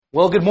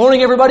Well, good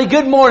morning, everybody.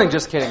 Good morning.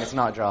 Just kidding. It's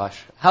not Josh.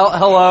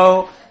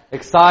 Hello.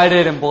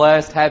 Excited and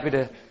blessed. Happy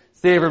to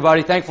see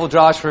everybody. Thankful,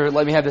 Josh, for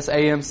letting me have this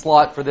AM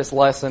slot for this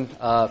lesson.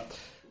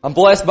 I'm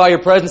blessed by your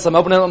presence. I'm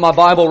opening up my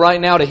Bible right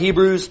now to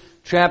Hebrews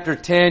chapter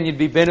 10. You'd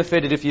be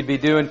benefited if you'd be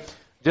doing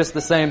just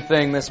the same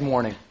thing this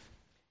morning.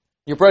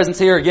 Your presence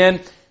here,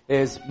 again,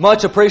 is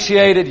much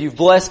appreciated. You've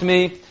blessed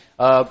me.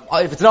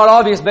 If it's not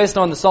obvious based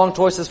on the song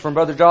choices from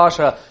Brother Josh,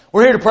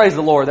 we're here to praise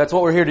the Lord. That's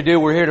what we're here to do.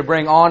 We're here to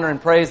bring honor and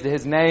praise to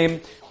His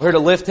name. We're here to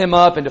lift Him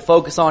up and to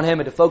focus on Him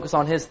and to focus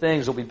on His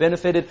things. You'll be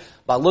benefited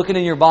by looking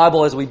in your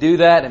Bible as we do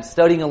that and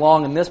studying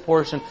along in this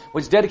portion,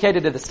 which is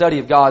dedicated to the study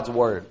of God's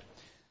Word.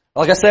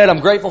 Like I said,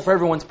 I'm grateful for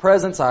everyone's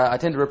presence. I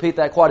tend to repeat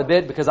that quite a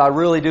bit because I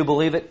really do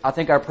believe it. I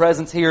think our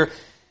presence here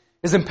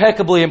is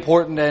impeccably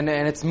important, and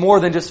it's more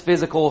than just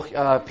physical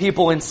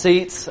people in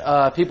seats,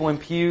 people in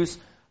pews.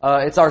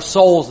 It's our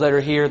souls that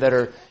are here, that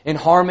are in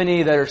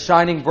harmony, that are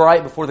shining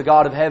bright before the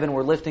God of heaven.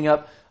 We're lifting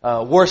up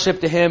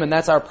worship to Him, and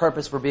that's our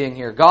purpose for being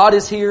here. God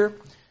is here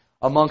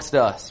amongst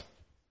us.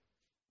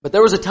 But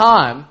there was a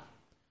time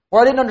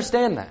where I didn't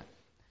understand that.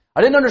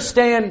 I didn't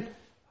understand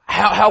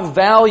how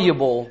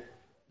valuable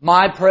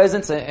my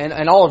presence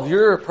and all of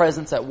your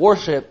presence at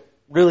worship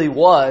really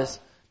was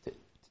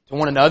to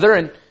one another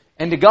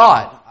and to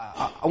God.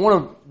 I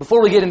want to,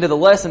 before we get into the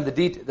lesson,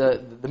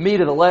 the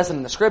meat of the lesson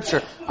in the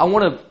Scripture, I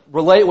want to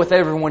relate with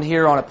everyone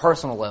here on a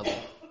personal level.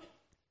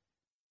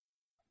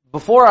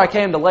 Before I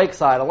came to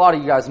Lakeside, a lot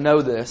of you guys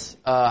know this.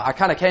 I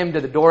kind of came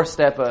to the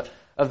doorstep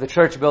of the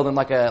church building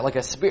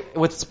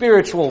with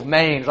spiritual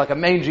mange, like a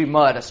mangy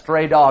mutt, a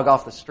stray dog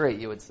off the street,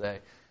 you would say.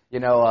 You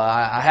know,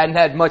 I hadn't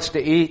had much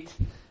to eat.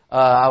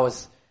 I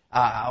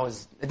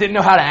didn't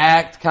know how to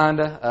act,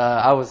 kinda.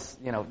 I was,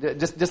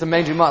 just a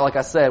mangy mutt, like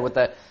I said,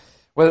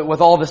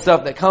 with all the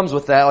stuff that comes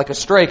with that, like a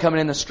stray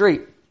coming in the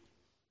street.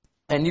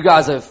 And you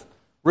guys have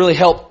really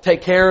helped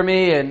take care of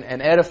me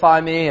and edify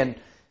me,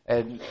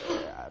 and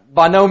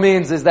by no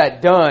means is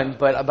that done,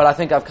 but I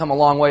think I've come a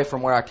long way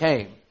from where I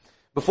came.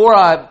 Before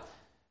out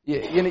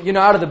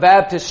of the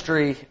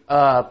baptistry,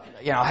 I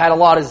had a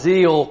lot of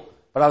zeal,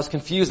 but I was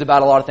confused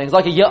about a lot of things.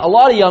 Like a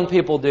lot of young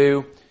people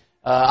do,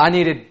 I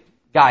needed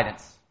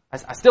guidance.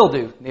 I still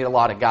do need a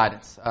lot of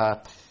guidance.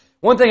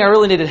 One thing I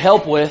really needed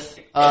help with,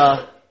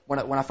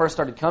 when I first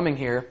started coming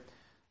here,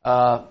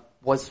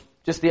 was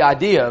just the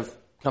idea of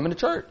coming to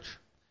church.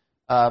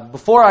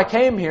 Before I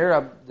came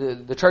here,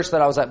 the church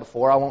that I was at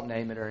before, I won't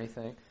name it or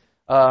anything,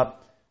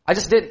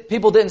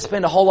 people didn't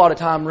spend a whole lot of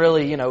time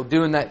really,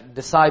 doing that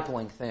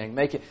discipling thing,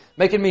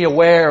 making me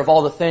aware of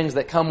all the things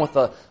that come with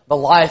the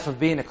life of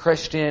being a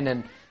Christian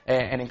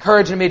and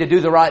encouraging me to do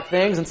the right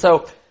things. And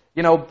so,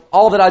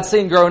 all that I'd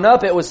seen growing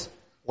up, it was,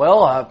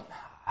 I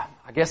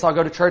guess I'll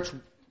go to church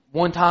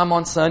one time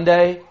on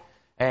Sunday,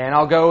 and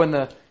I'll go in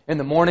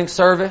the morning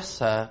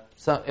service,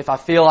 if I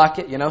feel like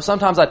it.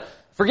 Sometimes I'd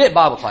forget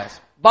Bible class.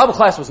 Bible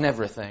class was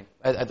never a thing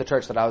at the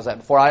church that I was at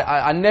before.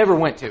 I never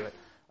went to it.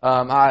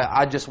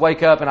 I'd just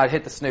wake up and I'd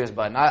hit the snooze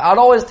button. I'd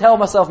always tell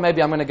myself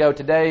maybe I'm going to go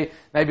today,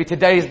 maybe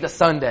today's the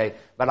Sunday,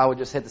 but I would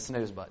just hit the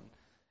snooze button.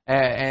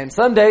 And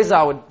some days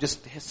I would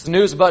just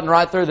snooze button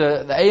right through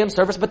the AM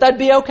service, but that'd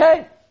be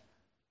okay,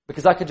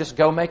 because I could just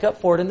go make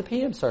up for it in the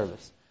PM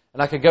service.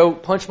 And I could go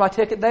punch my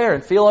ticket there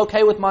and feel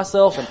okay with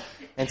myself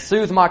and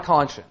soothe my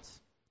conscience.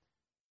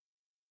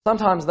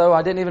 Sometimes, though,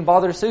 I didn't even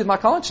bother to soothe my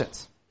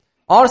conscience.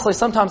 Honestly,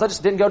 sometimes I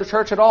just didn't go to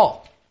church at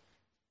all.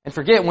 And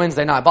forget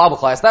Wednesday night Bible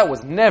class. That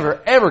was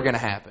never, ever going to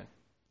happen.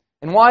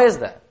 And why is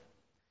that?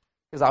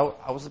 Because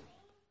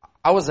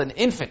I was an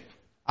infant.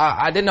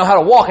 I didn't know how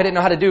to walk. I didn't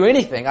know how to do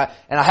anything. And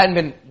I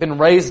hadn't been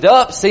raised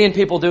up seeing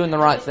people doing the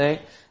right thing.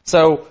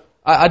 So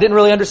I didn't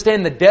really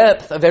understand the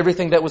depth of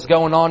everything that was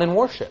going on in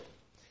worship.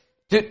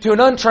 To an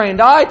untrained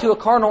eye, to a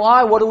carnal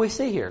eye, what do we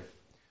see here?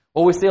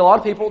 Well, we see a lot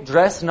of people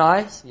dressed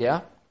nice,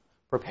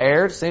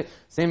 prepared.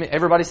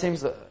 Everybody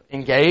seems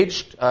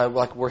engaged,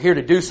 like we're here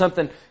to do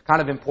something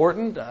kind of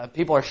important.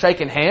 People are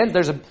shaking hands.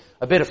 There's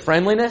a bit of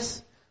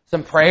friendliness.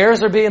 Some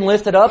prayers are being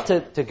lifted up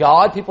to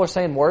God. People are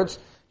saying words,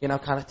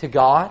 kind of to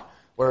God.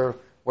 We're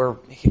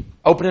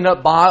opening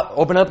up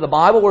the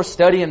Bible. We're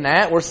studying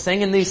that. We're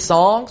singing these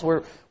songs.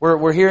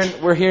 We're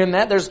hearing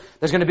that. There's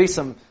going to be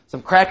some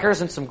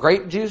crackers and some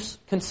grape juice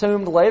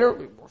consumed later.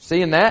 We're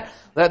seeing that.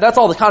 That's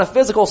all the kind of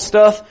physical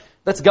stuff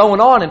that's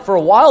going on. And for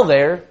a while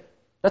there,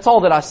 that's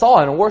all that I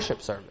saw in a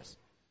worship service.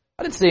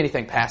 I didn't see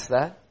anything past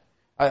that.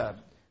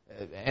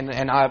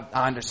 And I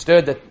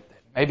understood that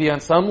maybe on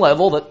some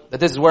level that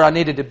this is where I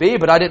needed to be,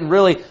 but I didn't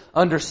really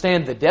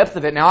understand the depth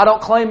of it. Now, I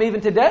don't claim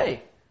even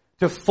today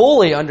to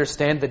fully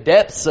understand the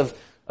depths of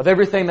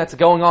everything that's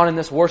going on in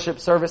this worship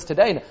service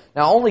today.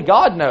 Now, only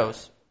God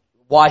knows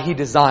why He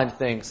designed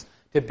things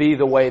to be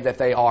the way that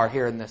they are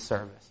here in this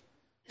service.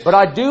 But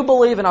I do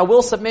believe, and I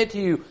will submit to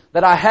you,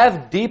 that I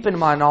have deepened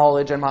my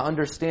knowledge and my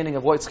understanding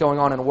of what's going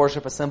on in a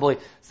worship assembly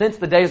since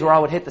the days where I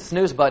would hit the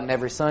snooze button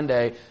every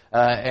Sunday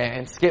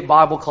and skip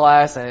Bible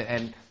class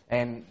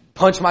and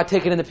punch my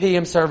ticket in the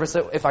PM service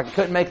if I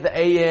couldn't make the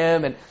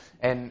AM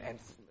and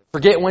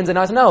forget Wednesday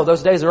nights. No,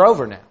 those days are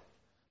over now.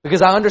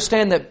 Because I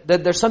understand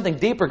that there's something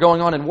deeper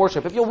going on in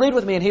worship. If you'll read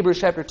with me in Hebrews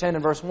chapter 10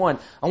 and verse 1,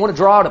 I want to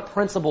draw out a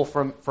principle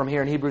from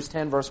here in Hebrews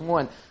 10 verse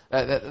 1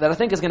 that I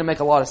think is going to make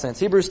a lot of sense.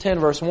 Hebrews 10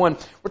 verse 1,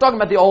 we're talking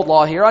about the old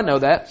law here, I know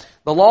that.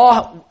 The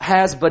law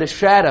has but a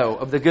shadow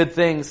of the good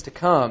things to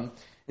come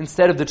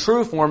instead of the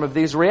true form of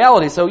these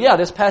realities. So yeah,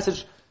 this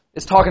passage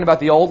is talking about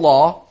the old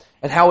law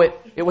and how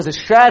it was a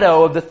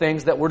shadow of the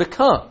things that were to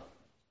come.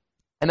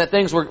 And that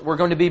things were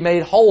going to be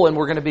made whole and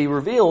were going to be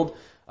revealed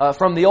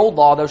from the old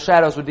law. Those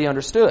shadows would be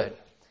understood. And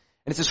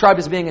it's described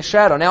as being a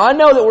shadow. Now, I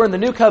know that we're in the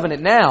new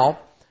covenant now,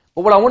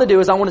 but what I want to do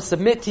is I want to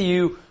submit to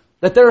you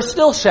that there are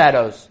still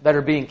shadows that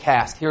are being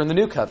cast here in the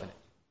new covenant.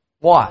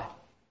 Why?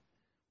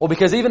 Well,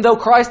 because even though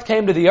Christ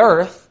came to the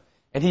earth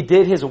and He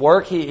did His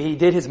work, He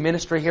did His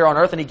ministry here on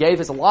earth and He gave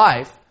His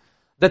life,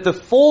 that the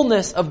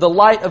fullness of the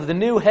light of the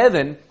new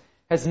heaven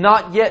has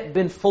not yet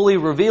been fully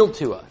revealed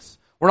to us.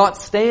 We're not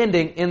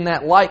standing in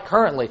that light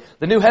currently.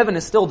 The new heaven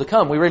is still to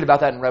come. We read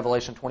about that in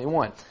Revelation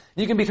 21.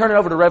 You can be turning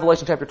over to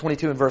Revelation chapter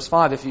 22 and verse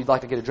 5 if you'd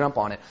like to get a jump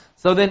on it.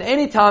 So then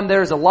anytime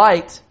there's a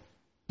light,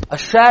 a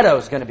shadow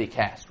is going to be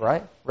cast,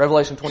 right?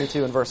 Revelation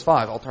 22 and verse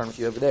 5. I'll turn with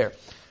you over there.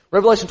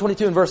 Revelation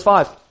 22 and verse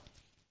 5.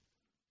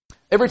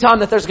 Every time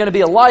that there's going to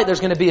be a light,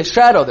 there's going to be a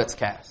shadow that's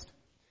cast.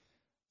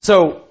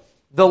 So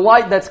the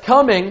light that's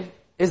coming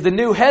is the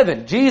new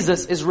heaven.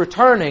 Jesus is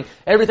returning.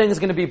 Everything is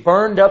going to be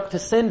burned up to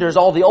cinders.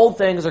 All the old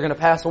things are going to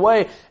pass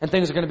away and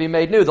things are going to be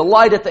made new. The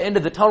light at the end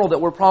of the tunnel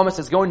that we're promised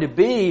is going to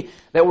be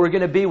that we're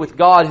going to be with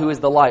God who is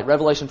the light.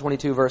 Revelation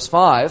 22 verse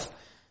 5.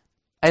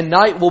 And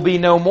night will be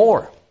no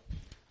more.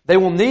 They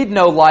will need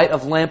no light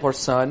of lamp or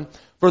sun,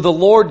 for the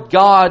Lord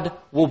God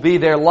will be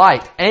their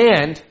light,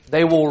 and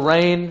they will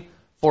reign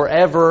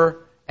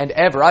forever and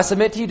ever. I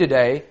submit to you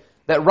today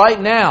that right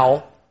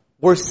now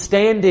we're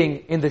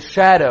standing in the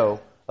shadow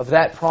of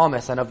that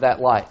promise and of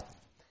that light.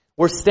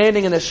 We're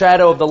standing in the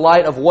shadow of the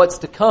light of what's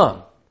to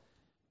come.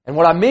 And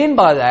what I mean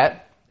by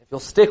that, if you'll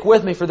stick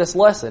with me for this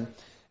lesson,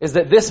 is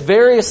that this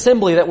very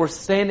assembly that we're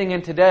standing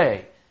in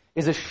today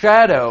is a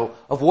shadow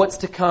of what's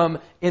to come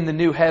in the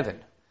new heaven.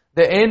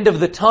 The end of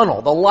the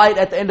tunnel, the light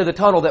at the end of the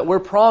tunnel that we're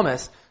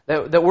promised,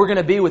 that we're going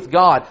to be with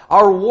God.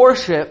 Our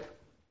worship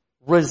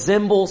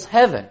resembles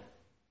heaven.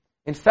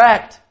 In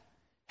fact,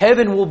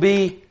 heaven will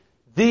be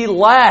the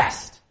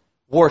last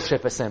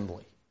worship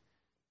assembly.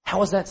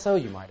 How is that so,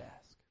 you might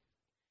ask?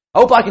 I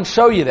hope I can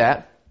show you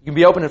that. You can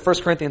be open in 1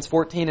 Corinthians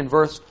 14 and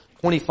verse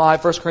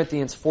 25. 1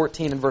 Corinthians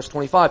 14 and verse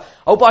 25. I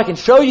hope I can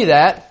show you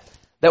that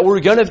we're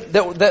going to,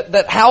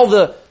 that how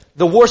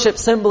the worship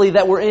assembly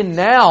that we're in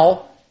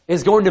now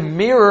is going to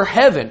mirror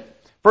heaven.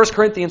 1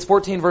 Corinthians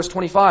 14 verse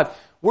 25.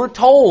 We're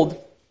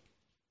told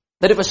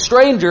that if a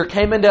stranger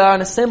came into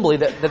an assembly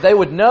that they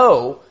would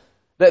know,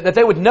 that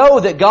they would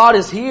know that God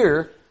is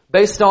here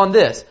based on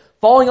this.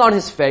 Falling on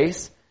his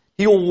face,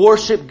 he will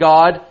worship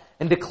God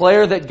and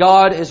declare that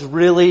God is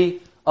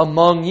really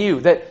among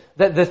you. That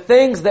the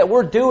things that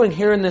we're doing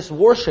here in this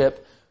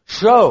worship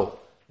show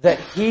that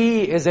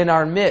He is in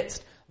our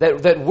midst.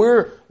 That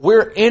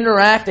we're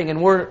interacting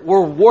and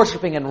we're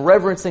worshiping and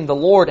reverencing the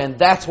Lord, and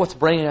that's what's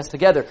bringing us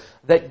together.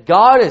 That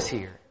God is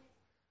here.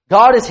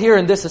 God is here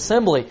in this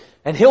assembly,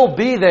 and He'll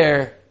be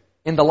there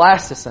in the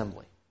last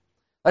assembly.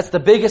 That's the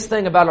biggest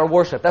thing about our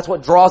worship. That's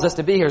what draws us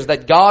to be here, is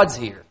that God's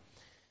here.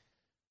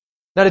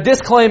 Now, to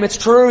disclaim, it's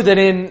true that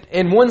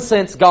in one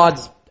sense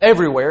God's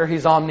everywhere.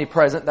 He's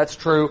omnipresent. That's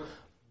true.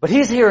 But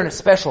He's here in a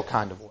special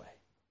kind of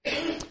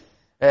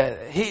way.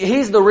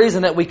 He's the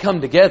reason that we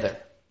come together.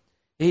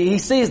 He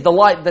sees the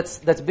light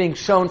that's being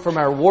shown from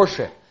our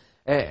worship.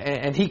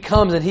 And He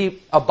comes and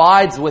He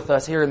abides with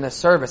us here in this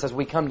service as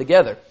we come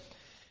together.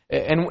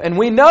 And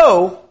we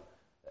know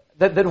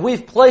that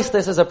we've placed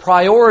this as a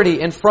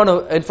priority in front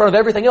of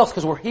everything else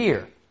because we're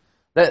here.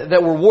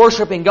 That we're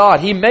worshiping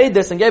God. He made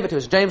this and gave it to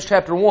us. James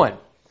chapter 1.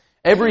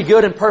 Every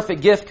good and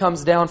perfect gift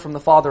comes down from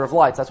the Father of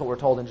lights. That's what we're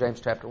told in James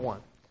chapter 1.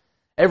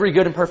 Every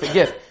good and perfect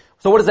gift.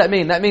 So what does that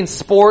mean? That means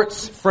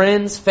sports,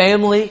 friends,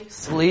 family,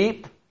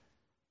 sleep,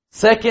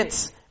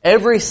 seconds,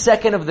 every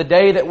second of the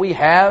day that we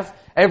have,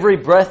 every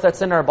breath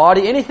that's in our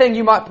body, anything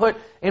you might put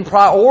in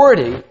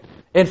priority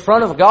in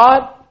front of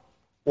God,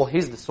 well,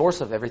 He's the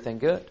source of everything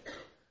good.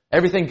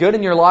 Everything good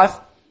in your life,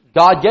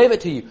 God gave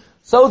it to you.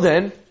 So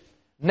then,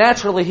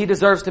 naturally, He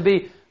deserves to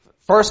be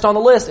first on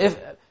the list.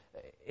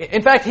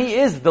 In fact, He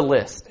is the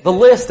list. The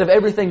list of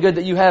everything good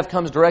that you have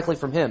comes directly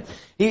from Him.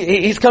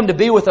 He's come to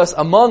be with us,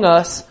 among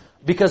us,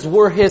 because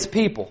we're His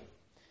people.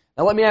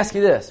 Now let me ask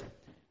you this.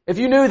 If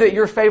you knew that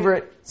your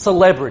favorite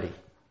celebrity,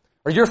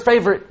 or your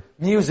favorite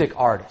music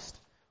artist,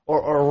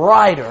 or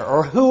writer,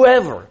 or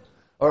whoever,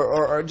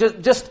 or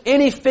just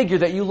any figure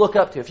that you look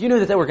up to, if you knew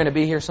that they were going to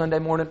be here Sunday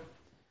morning,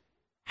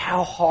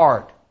 how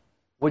hard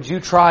would you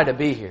try to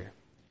be here?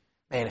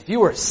 Man, if you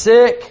were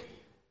sick,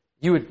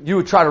 you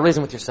would try to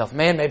reason with yourself.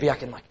 Man, maybe I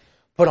can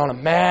put on a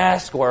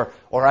mask, or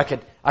I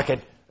could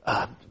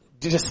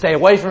just stay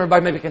away from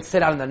everybody. Maybe I can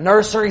sit out in the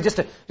nursery just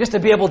to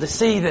be able to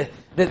see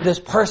this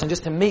person,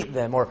 just to meet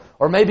them.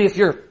 Or maybe if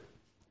you're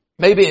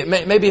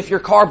Maybe if your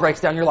car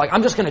breaks down, you're like,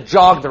 I'm just going to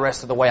jog the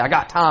rest of the way. I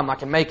got time. I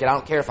can make it. I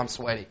don't care if I'm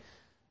sweaty.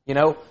 You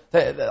know,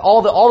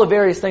 all the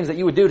various things that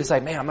you would do to say,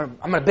 man, I'm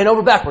going to bend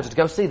over backwards to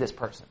go see this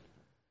person.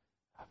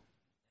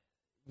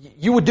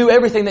 You would do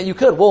everything that you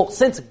could. Well,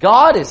 since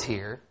God is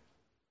here,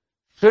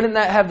 shouldn't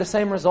that have the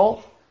same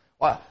result?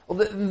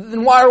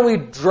 Then why are we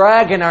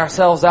dragging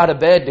ourselves out of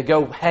bed to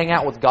go hang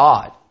out with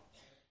God?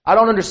 I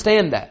don't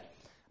understand that.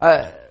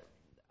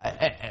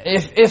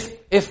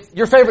 If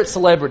your favorite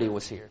celebrity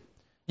was here,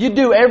 you'd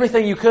do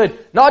everything you could,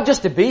 not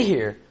just to be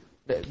here.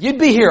 You'd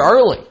be here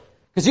early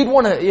because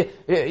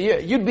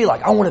you'd be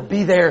like, I want to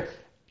be there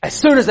as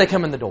soon as they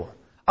come in the door.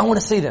 I want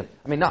to see them.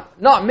 I mean,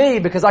 not me,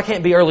 because I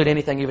can't be early to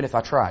anything even if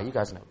I try. You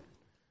guys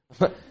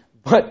know.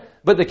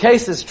 But the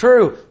case is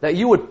true that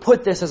you would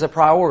put this as a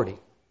priority.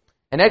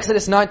 In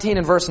Exodus 19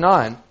 and verse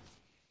 9,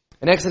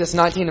 you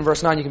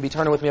can be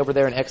turning with me over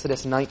there in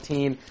Exodus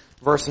 19,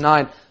 verse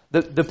 9.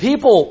 The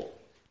people,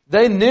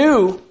 they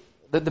knew,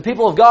 the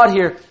people of God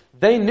here,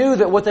 they knew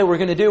that what they were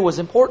going to do was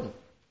important.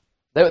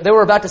 They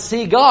were about to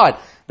see God.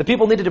 The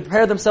people needed to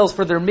prepare themselves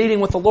for their meeting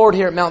with the Lord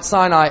here at Mount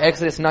Sinai,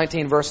 Exodus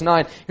 19, verse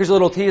 9. Here's a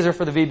little teaser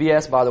for the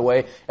VBS, by the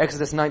way.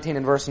 Exodus 19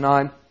 and verse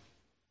 9.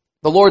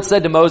 The Lord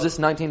said to Moses,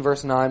 19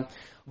 verse 9,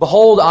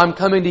 Behold, I'm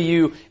coming to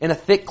you in a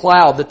thick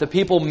cloud, that the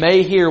people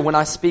may hear when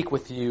I speak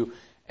with you,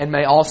 and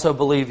may also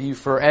believe you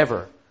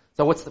forever.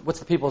 So what's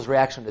the people's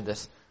reaction to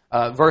this?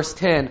 Verse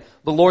 10,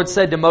 the Lord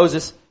said to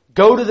Moses,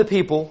 Go to the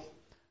people,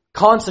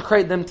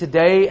 consecrate them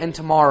today and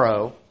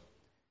tomorrow,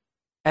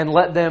 and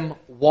let them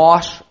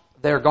wash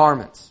their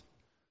garments.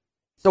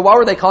 So why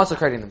were they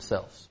consecrating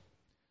themselves?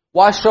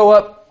 Why show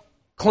up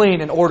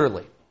clean and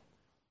orderly?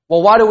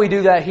 Well, why do we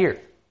do that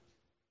here?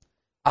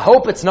 I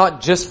hope it's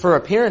not just for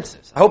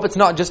appearances. I hope it's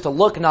not just to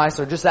look nice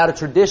or just out of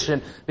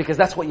tradition, because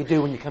that's what you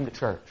do when you come to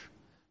church.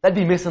 That'd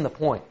be missing the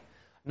point.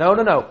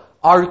 No.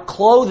 Our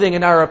clothing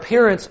and our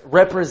appearance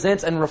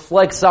represents and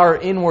reflects our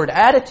inward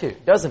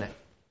attitude, doesn't it?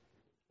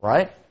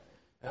 Right?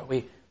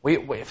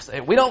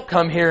 If we don't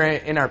come here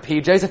in our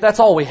PJs. If that's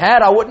all we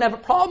had, I wouldn't have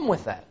a problem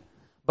with that.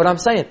 But I'm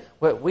saying,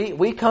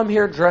 we come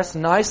here dressed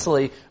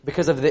nicely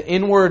because of the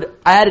inward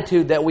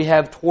attitude that we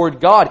have toward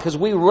God. Because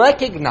we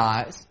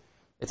recognize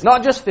it's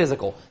not just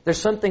physical. There's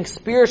something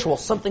spiritual,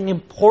 something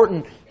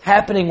important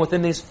happening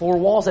within these four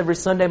walls every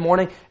Sunday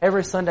morning,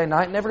 every Sunday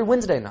night, and every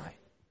Wednesday night.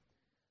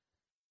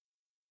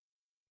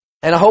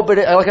 And I hope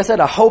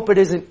it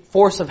isn't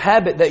force of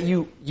habit that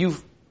you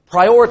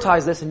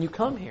prioritize this and you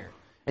come here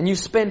and you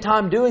spend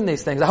time doing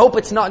these things. I hope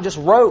it's not just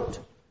rote.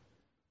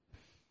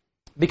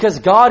 Because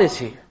God is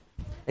here.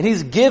 And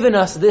He's given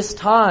us this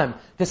time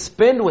to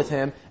spend with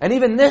Him, and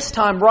even this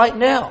time right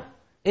now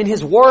in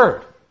His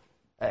Word.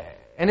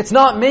 And it's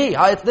not me.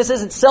 This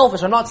isn't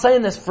selfish. I'm not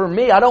saying this for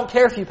me. I don't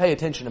care if you pay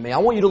attention to me. I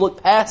want you to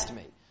look past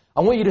me.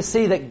 I want you to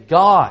see that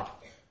God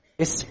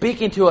is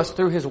speaking to us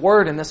through His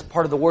Word in this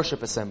part of the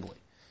worship assembly.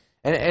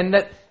 And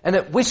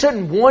that we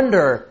shouldn't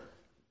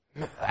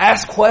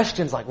ask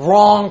questions like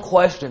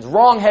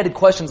wrong-headed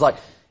questions like,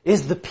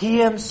 is the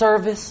PM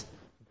service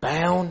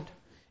bound?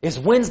 Is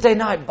Wednesday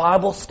night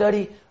Bible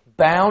study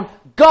bound?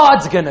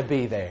 God's going to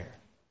be there.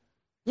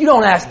 You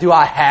don't ask, do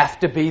I have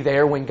to be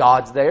there when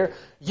God's there?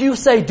 You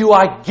say, do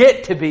I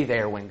get to be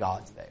there when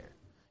God's there?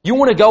 You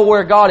want to go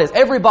where God is.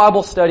 Every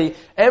Bible study,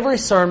 every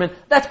sermon,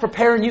 that's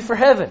preparing you for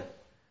heaven.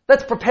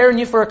 That's preparing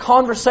you for a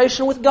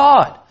conversation with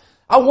God.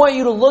 I want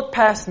you to look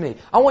past me.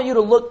 I want you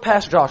to look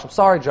past Josh. I'm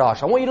sorry,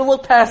 Josh. I want you to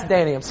look past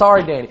Danny. I'm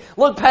sorry, Danny.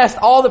 Look past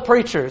all the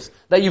preachers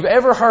that you've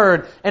ever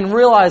heard and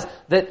realize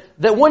that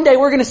one day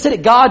we're going to sit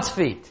at God's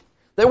feet.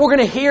 That we're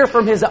going to hear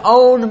from His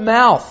own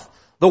mouth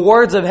the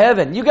words of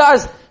heaven. You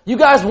guys,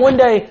 one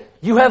day,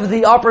 you have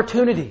the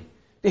opportunity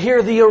to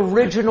hear the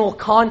original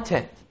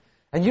content.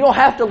 And you don't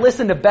have to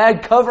listen to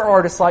bad cover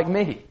artists like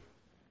me.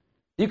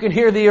 You can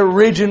hear the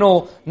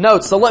original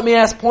notes. So let me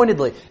ask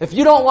pointedly, if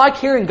you don't like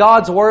hearing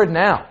God's Word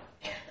now,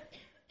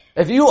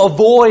 if you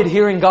avoid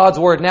hearing God's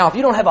Word now, if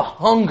you don't have a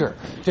hunger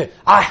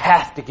I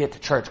have to get to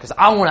church because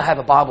I want to have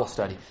a Bible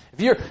study.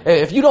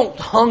 If you don't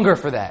hunger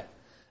for that,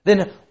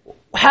 then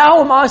how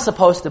am I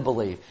supposed to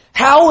believe?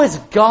 How is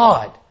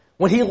God,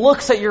 when He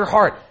looks at your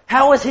heart,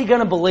 how is He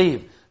going to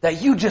believe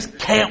that you just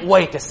can't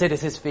wait to sit at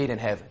His feet in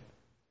heaven?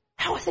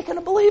 How is He going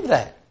to believe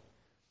that?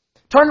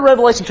 Turn to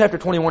Revelation chapter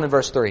 21 and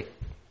verse 3.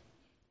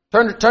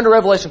 Turn to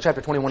Revelation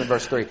chapter 21 and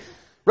verse 3.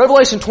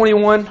 Revelation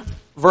 21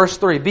 verse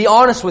 3. Be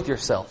honest with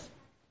yourself.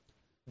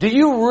 Can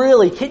you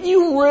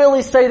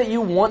really say that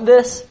you want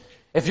this?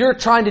 If you're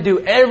trying to do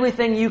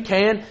everything you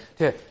can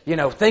to,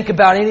 think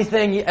about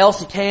anything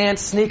else you can,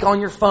 sneak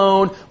on your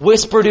phone,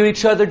 whisper to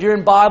each other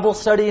during Bible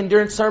study and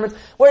during sermons,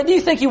 where do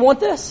you think you want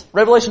this?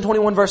 Revelation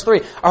 21 verse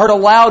 3. I heard a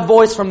loud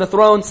voice from the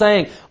throne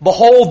saying,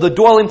 Behold, the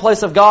dwelling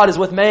place of God is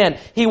with man.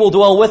 He will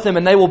dwell with them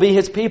and they will be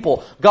His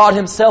people. God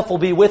Himself will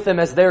be with them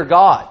as their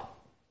God.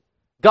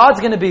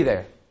 God's going to be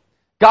there.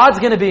 God's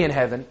going to be in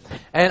heaven.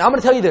 And I'm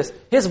going to tell you this.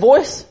 His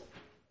voice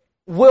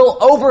will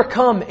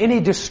overcome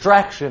any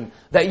distraction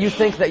that you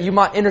think that you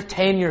might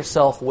entertain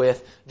yourself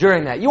with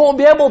during that. You won't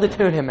be able to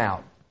tune Him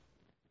out.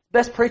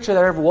 Best preacher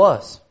there ever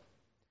was.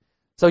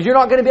 So you're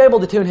not going to be able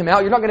to tune him out.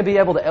 You're not going to be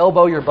able to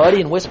elbow your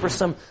buddy and whisper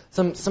some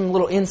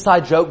little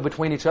inside joke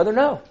between each other.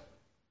 No.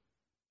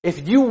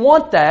 If you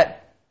want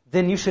that,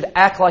 then you should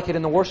act like it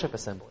in the worship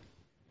assembly.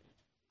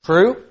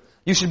 True?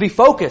 You should be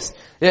focused.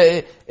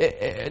 To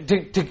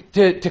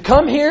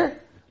come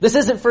here, this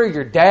isn't for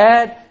your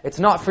dad. It's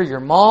not for your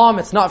mom.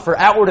 It's not for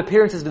outward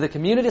appearances to the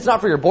community. It's not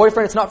for your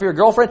boyfriend. It's not for your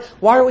girlfriend.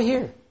 Why are we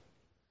here?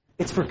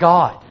 It's for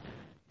God.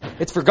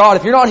 It's for God.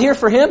 If you're not here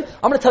for Him,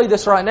 I'm going to tell you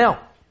this right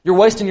now. You're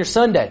wasting your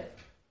Sunday.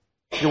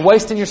 You're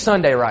wasting your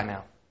Sunday right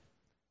now.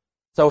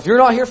 So if you're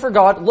not here for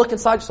God, look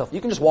inside yourself.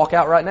 You can just walk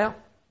out right now.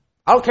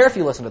 I don't care if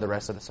you listen to the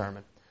rest of the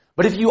sermon.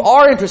 But if you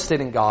are interested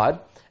in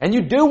God, and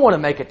you do want to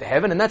make it to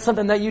heaven, and that's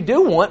something that you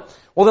do want,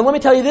 well then let me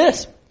tell you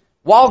this.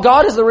 While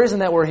God is the reason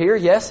that we're here,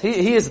 yes,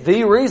 He is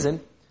the reason.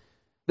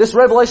 This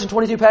Revelation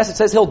 22 passage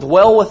says He'll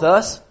dwell with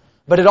us,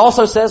 but it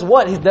also says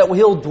what? That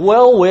He'll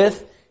dwell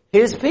with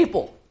His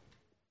people.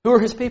 Who are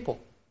His people?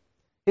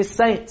 His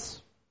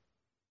saints.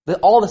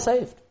 All the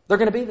saved. They're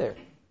going to be there.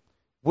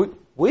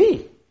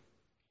 We,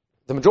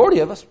 the majority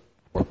of us,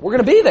 we're going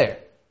to be there.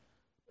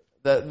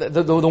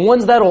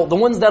 The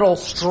ones that'll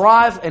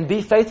strive and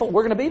be faithful,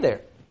 we're going to be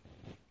there.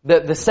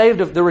 The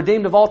saved, the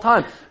redeemed of all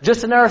time.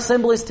 Just in our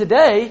assemblies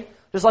today,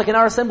 just like in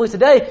our assemblies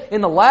today,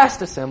 in the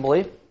last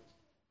assembly,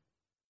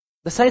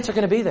 the saints are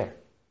going to be there.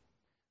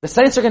 The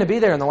saints are going to be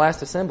there in the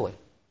last assembly.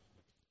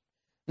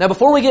 Now,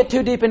 before we get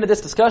too deep into this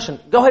discussion,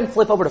 go ahead and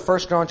flip over to 1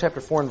 John chapter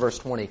 4 and verse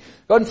 20. Go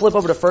ahead and flip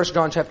over to 1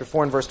 John chapter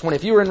 4 and verse 20.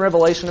 If you were in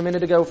Revelation a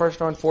minute ago, 1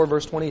 John 4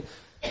 verse 20,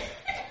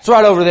 it's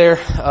right over there.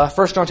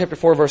 1 John chapter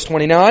 4 verse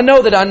 20. Now, I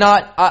know that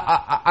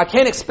I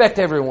can't expect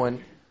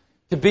everyone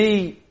to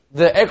be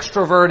the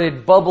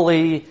extroverted,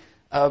 bubbly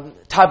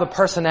type of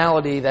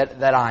personality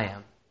that I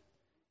am.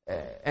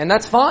 And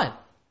that's fine.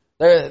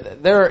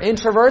 There are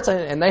introverts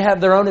and they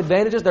have their own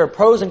advantages. There are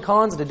pros and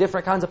cons to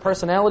different kinds of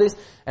personalities.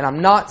 And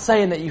I'm not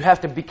saying that you have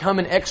to become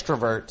an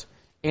extrovert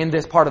in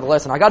this part of the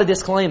lesson. I got to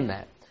disclaim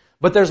that.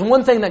 But there's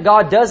one thing that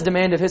God does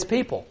demand of His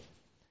people.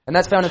 And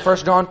that's found in 1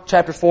 John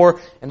chapter 4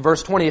 and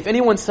verse 20. If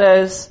anyone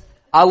says,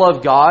 I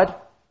love God,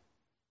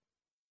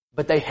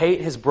 but they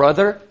hate his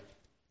brother,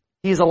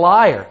 he's a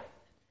liar.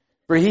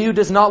 For he who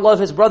does not love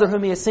his brother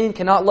whom he has seen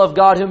cannot love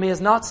God whom he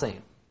has not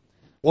seen.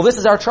 Well, this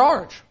is our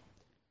charge.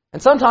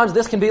 And sometimes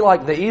this can be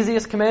like the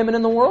easiest commandment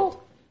in the world.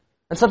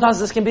 And sometimes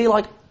this can be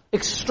like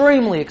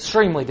extremely,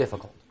 extremely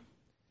difficult.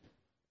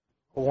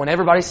 Well, when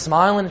everybody's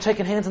smiling and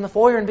shaking hands in the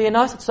foyer and being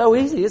nice, it's so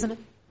easy, isn't it?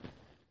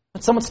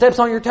 When someone steps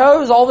on your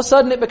toes, all of a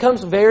sudden it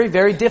becomes very,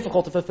 very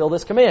difficult to fulfill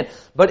this command.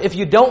 But if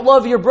you don't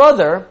love your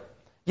brother,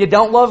 you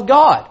don't love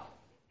God.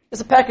 It's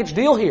a package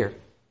deal here.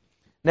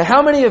 Now,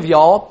 how many of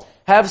y'all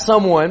have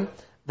someone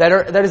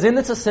that is in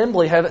this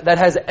assembly that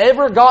has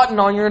ever gotten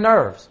on your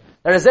nerves?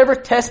 That has ever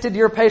tested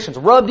your patience,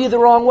 rubbed you the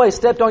wrong way,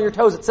 stepped on your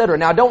toes, etc.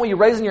 Now, I don't want you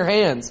raising your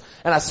hands,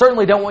 and I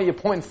certainly don't want you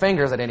pointing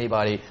fingers at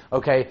anybody,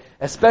 okay?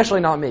 Especially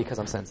not me, because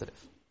I'm sensitive.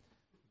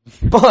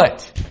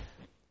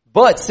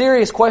 But,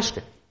 serious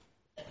question.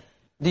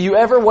 Do you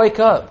ever wake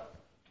up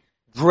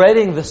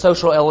dreading the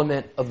social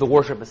element of the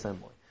worship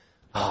assembly?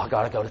 Oh, I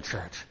gotta go to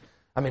church.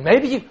 I mean,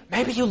 maybe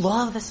you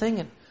love the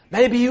singing.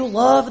 Maybe you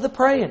love the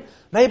praying.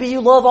 Maybe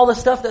you love all the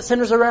stuff that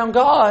centers around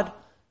God.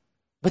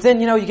 But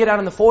then, you get out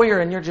in the foyer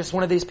and you're just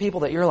one of these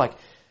people that you're like,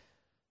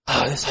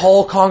 oh, this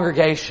whole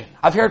congregation.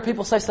 I've heard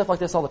people say stuff like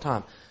this all the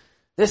time.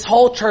 This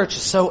whole church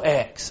is so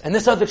X, and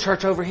this other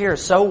church over here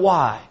is so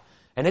Y,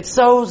 and it's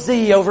so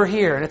Z over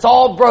here, and it's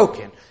all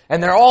broken,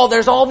 and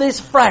there's all these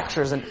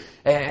fractures,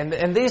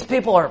 and these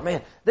people are,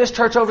 man, this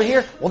church over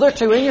here, well, they're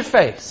too in your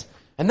face,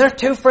 and they're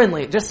too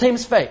friendly, it just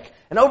seems fake.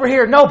 And over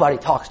here, nobody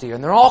talks to you,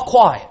 and they're all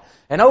quiet.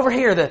 And over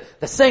here,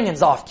 the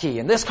singing's off key,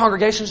 and this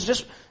congregation's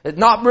just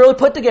not really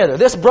put together.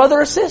 This brother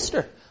or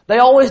sister, they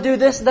always do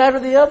this, that, or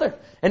the other.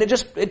 And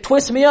it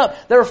twists me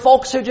up. There are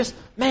folks who just,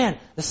 man,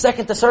 the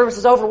second the service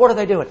is over, what are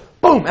they doing?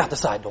 Boom, out the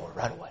side door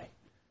right away.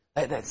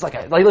 It's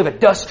like they leave a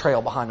dust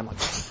trail behind them. Like,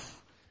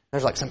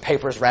 there's like some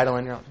papers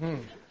rattling. You're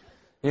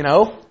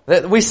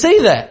like, we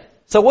see that.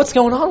 So what's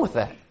going on with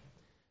that?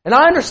 And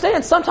I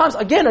understand sometimes,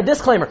 again, a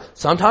disclaimer,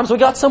 sometimes we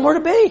got somewhere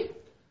to be.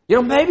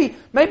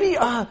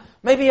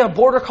 Maybe a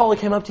border collie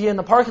came up to you in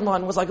the parking lot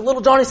and was like,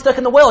 little Johnny's stuck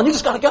in the well and you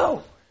just got to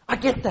go. I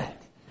get that.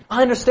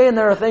 I understand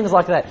there are things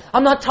like that.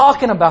 I'm not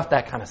talking about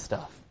that kind of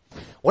stuff.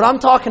 What I'm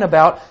talking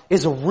about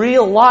is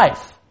real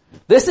life.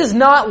 This is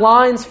not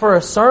lines for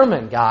a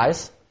sermon,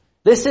 guys.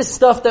 This is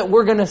stuff that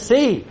we're going to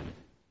see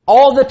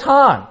all the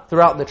time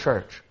throughout the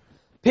church.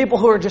 People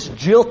who are just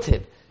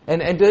jilted.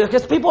 And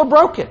because people are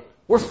broken.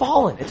 We're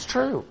fallen. It's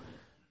true.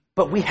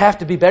 But we have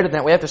to be better than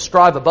that. We have to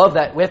strive above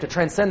that. We have to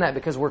transcend that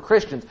because we're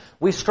Christians.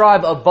 We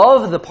strive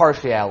above the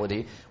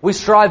partiality. We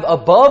strive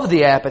above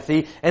the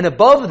apathy and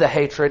above the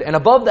hatred and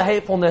above the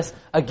hatefulness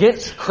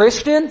against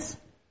Christians.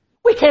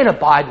 We can't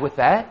abide with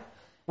that.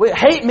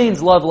 Hate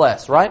means love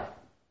less, right?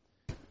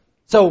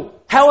 So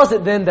how is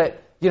it then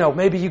that,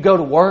 maybe you go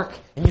to work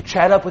and you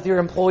chat up with your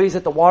employees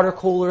at the water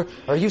cooler,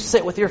 or you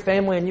sit with your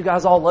family and you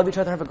guys all love each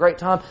other and have a great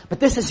time, but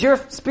this is your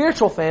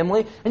spiritual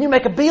family and you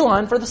make a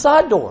beeline for the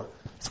side door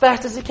as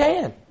fast as you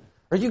can.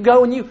 Or you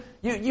go and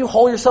you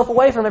hold yourself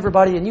away from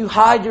everybody and you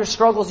hide your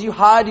struggles, you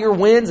hide your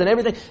wins and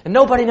everything, and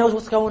nobody knows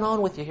what's going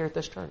on with you here at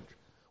this church.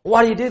 Well,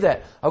 why do you do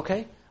that?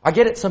 Okay, I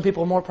get it, some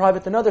people are more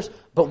private than others,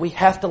 but we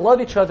have to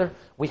love each other.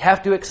 We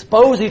have to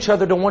expose each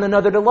other to one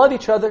another to love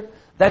each other.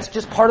 That's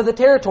just part of the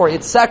territory.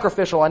 It's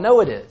sacrificial, I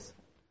know it is.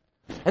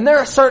 And there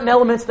are certain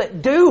elements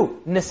that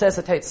do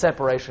necessitate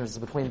separations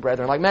between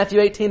brethren. Like Matthew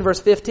 18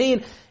 verse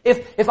 15,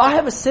 if I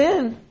have a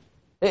sin,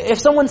 if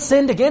someone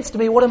sinned against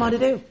me, what am I to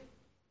do?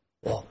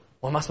 Well,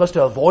 am I supposed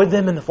to avoid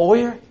them in the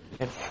foyer?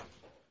 And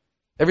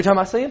every time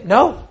I see them?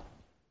 No.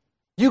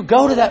 You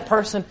go to that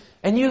person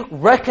and you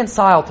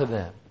reconcile to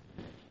them.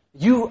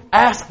 You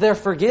ask their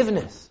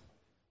forgiveness.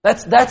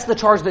 That's the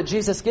charge that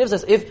Jesus gives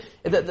us. If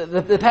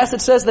the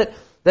passage says that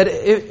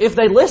if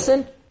they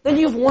listen, then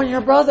you've won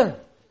your brother.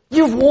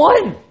 You've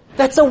won.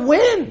 That's a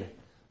win.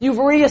 You've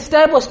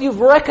reestablished, you've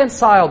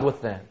reconciled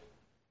with them.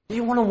 Do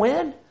you want to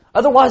win?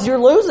 Otherwise you're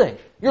losing.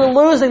 You're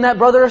losing that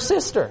brother or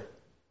sister.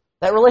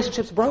 That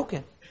relationship's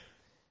broken.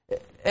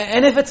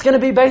 And if it's going to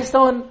be based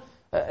on,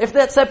 if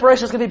that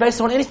separation is going to be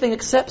based on anything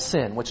except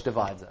sin, which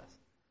divides us.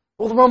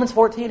 Well, Romans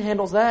 14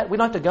 handles that. We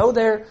don't have to go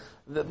there.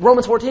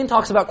 Romans 14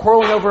 talks about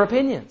quarreling over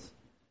opinions.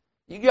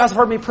 You guys have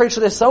heard me preach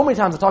this so many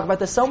times. I talk about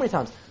this so many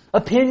times.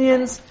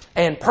 Opinions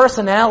and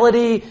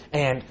personality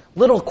and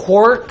little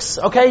quirks.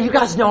 Okay, you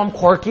guys know I'm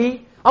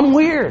quirky. I'm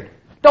weird.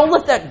 Don't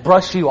let that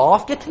brush you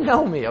off. Get to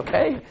know me,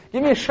 okay?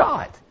 Give me a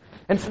shot.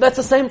 And that's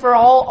the same for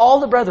all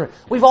the brethren.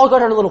 We've all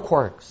got our little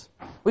quirks.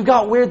 We've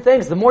got weird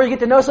things. The more you get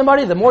to know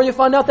somebody, the more you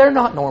find out they're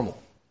not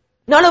normal.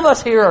 None of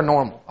us here are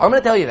normal. I'm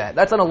going to tell you that.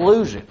 That's an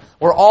illusion.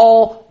 We're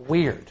all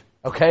weird,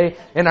 okay?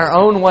 In our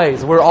own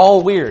ways, we're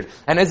all weird.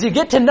 And as you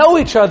get to know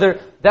each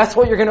other, that's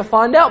what you're going to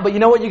find out. But you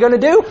know what you're going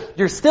to do?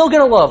 You're still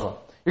going to love them.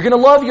 You're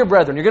going to love your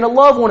brethren. You're going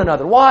to love one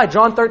another. Why?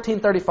 John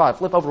 13:35.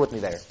 Flip over with me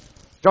there.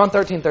 John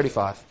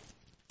 13:35.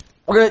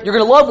 You're going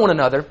to love one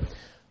another.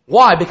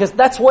 Why? Because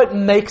that's what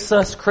makes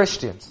us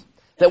Christians.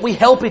 That we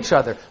help each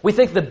other. We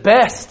think the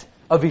best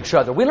of each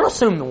other. We don't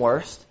assume the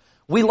worst.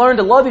 We learn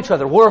to love each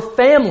other. We're a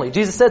family.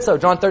 Jesus said so,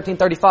 John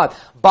 13:35.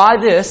 By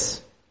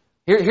this,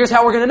 here's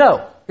how we're going to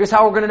know. Here's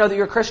how we're going to know that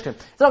you're a Christian.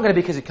 It's not going to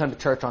be because you come to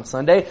church on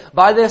Sunday.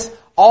 By this,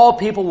 all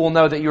people will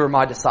know that you are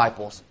my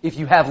disciples, if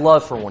you have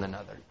love for one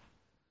another.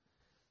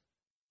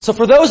 So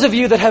for those of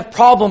you that have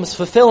problems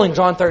fulfilling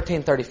John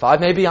 13:35,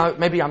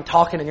 maybe I'm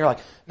talking and you're like,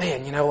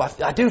 man, you know,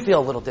 I do feel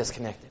a little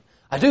disconnected.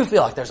 I do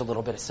feel like there's a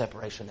little bit of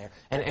separation there.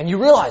 And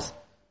you realize,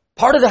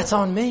 part of that's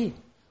on me.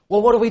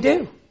 Well, what do we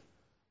do?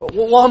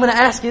 Well, I'm going to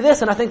ask you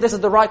this, and I think this is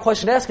the right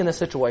question to ask in this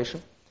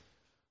situation.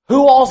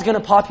 Who all's going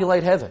to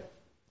populate heaven?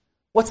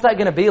 What's that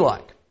going to be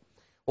like?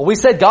 Well, we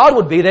said God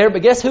would be there,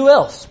 but guess who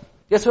else?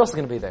 Guess who else is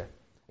going to be there?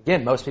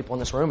 Again, most people in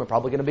this room are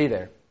probably going to be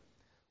there.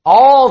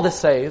 All the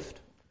saved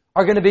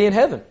are going to be in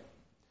heaven.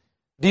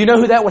 Do you know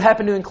who that would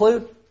happen to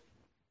include?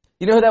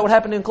 You know who that would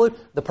happen to include?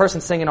 The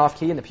person singing off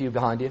key in the pew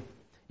behind you.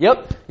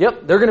 Yep,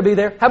 they're going to be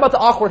there. How about the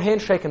awkward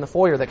handshake in the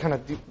foyer that kind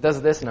of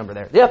does this number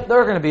there? Yep,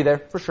 they're going to be there,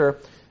 for sure.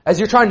 As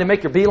you're trying to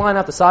make your beeline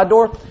out the side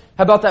door,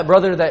 how about that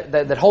brother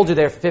that holds you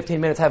there for 15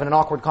 minutes having an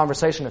awkward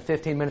conversation of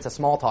 15 minutes of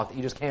small talk that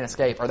you just can't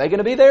escape? Are they going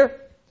to be there?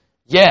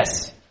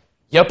 Yes.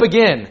 Yep,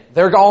 again.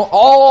 They're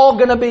all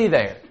going to be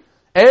there.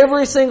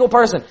 Every single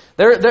person.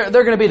 They're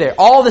going to be there.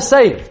 All the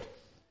saved.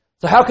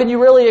 So how can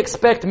you really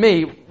expect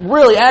me,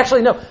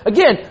 no.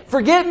 Again,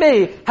 forget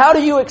me. How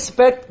do you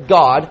expect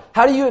God,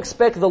 how do you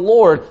expect the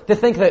Lord to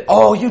think that,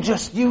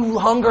 you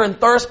hunger and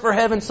thirst for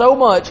heaven so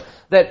much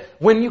that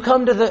when you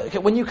come to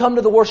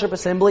the worship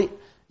assembly,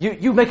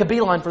 you make a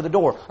beeline for the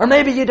door. Or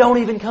maybe you don't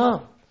even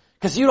come.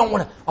 Because you don't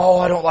want to,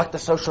 I don't like the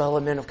social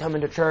element of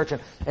coming to church.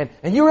 And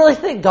you really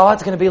think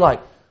God's going to be like,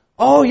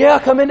 oh yeah,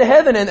 come into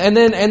heaven and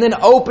then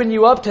open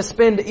you up to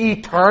spend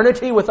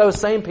eternity with those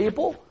same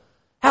people?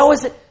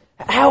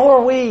 How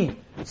are we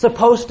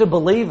supposed to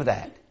believe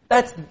that?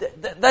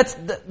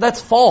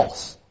 That's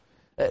false.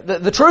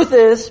 The truth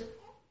is,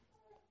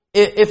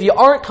 if you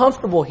aren't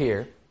comfortable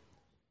here,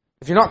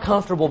 if you're not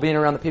comfortable being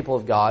around the people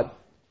of God,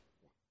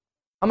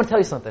 I'm going to tell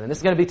you something, and this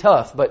is going to be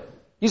tough, but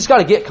you just got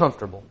to get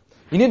comfortable.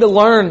 You need to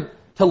learn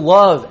to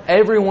love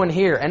everyone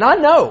here. And I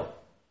know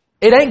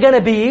it ain't going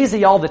to be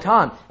easy all the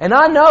time. And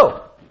I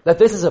know that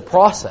this is a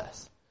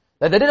process.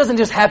 That it doesn't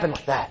just happen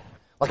like that.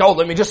 Like,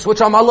 let me just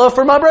switch on my love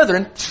for my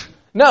brethren.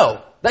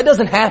 No, that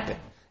doesn't happen.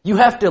 You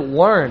have to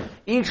learn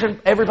each and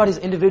everybody's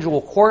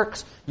individual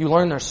quirks. You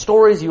learn their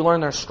stories. You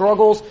learn their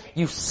struggles.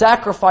 You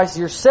sacrifice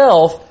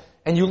yourself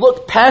and you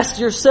look past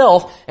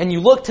yourself and you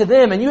look to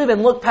them and you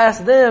even look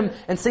past them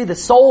and see the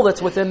soul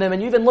that's within them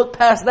and you even look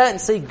past that and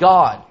see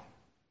God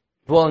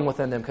dwelling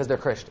within them because they're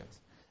Christians.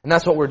 And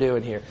that's what we're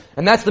doing here.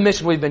 And that's the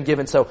mission we've been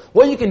given. So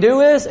what you can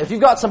do is, if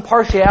you've got some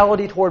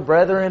partiality toward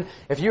brethren,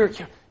 if you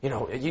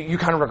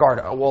kind of regard,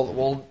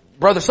 well,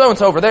 brother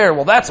so-and-so over there,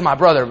 well, that's my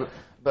brother.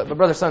 But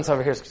brother so-and-so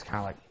over here is kind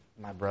of like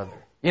my brother.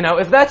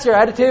 If that's your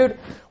attitude,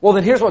 well,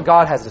 then here's what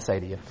God has to say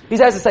to you. He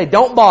has to say,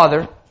 don't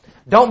bother.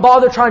 Don't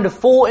bother trying to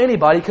fool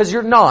anybody because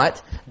you're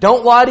not.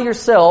 Don't lie to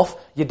yourself.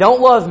 You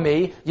don't love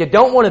me. You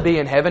don't want to be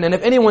in heaven. And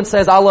if anyone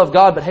says, I love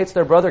God, but hates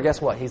their brother,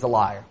 guess what? He's a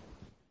liar.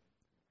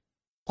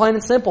 Plain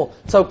and simple.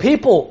 So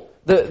people,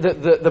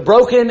 the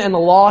broken and the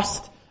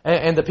lost,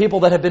 and the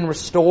people that have been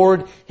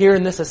restored here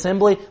in this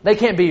assembly, they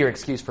can't be your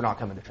excuse for not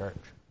coming to church.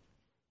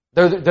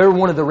 They're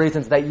one of the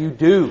reasons that you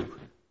do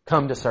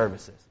come to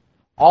services.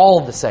 All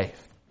of the safe.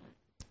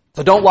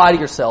 So don't lie to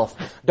yourself.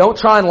 Don't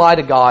try and lie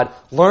to God.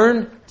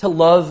 Learn to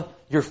love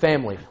your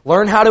family.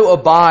 Learn how to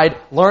abide.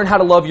 Learn how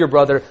to love your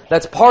brother.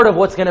 That's part of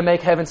what's going to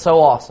make heaven so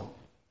awesome.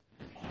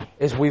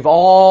 Is we've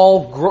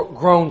all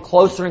grown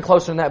closer and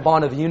closer in that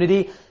bond of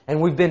unity, and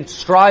we've been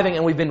striving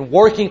and we've been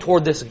working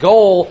toward this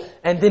goal,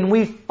 and then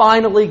we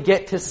finally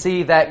get to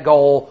see that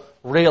goal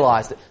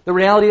realized. The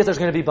reality is there's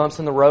going to be bumps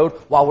in the road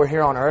while we're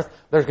here on earth.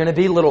 There's going to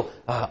be little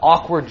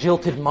awkward,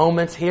 jilted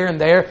moments here and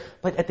there.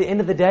 But at the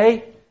end of the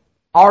day,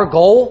 our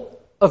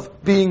goal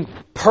of being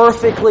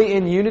perfectly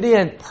in unity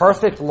and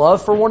perfect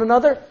love for one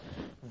another,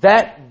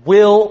 that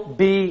will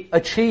be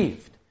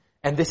achieved.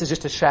 And this is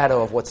just a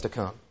shadow of what's to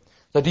come.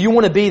 So do you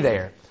want to be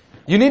there?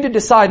 You need to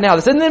decide now.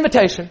 This isn't an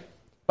invitation,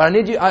 but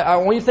I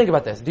want you to think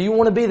about this. Do you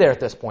want to be there at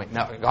this point?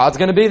 Now, God's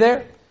going to be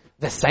there.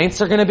 The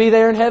saints are going to be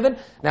there in heaven.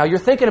 Now, you're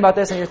thinking about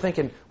this and you're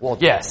thinking, well,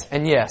 yes,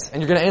 and yes.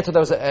 And you're going to answer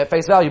those at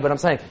face value, but I'm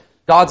saying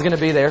God's going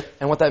to be there.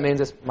 And what that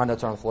means is, my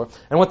notes are on the floor.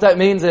 And what that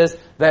means is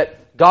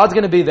that God's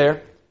going to be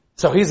there.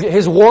 So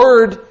His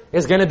Word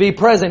is going to be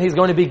present. He's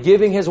going to be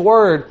giving His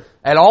Word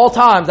at all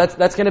times.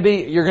 That's going to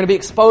be, you're going to be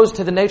exposed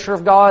to the nature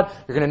of God.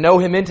 You're going to know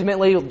Him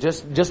intimately,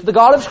 just the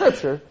God of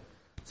Scripture.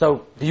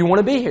 So, do you want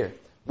to be here?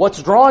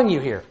 What's drawing you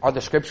here? Are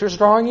the Scriptures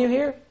drawing you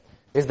here?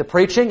 Is the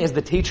preaching, is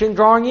the teaching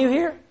drawing you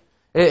here?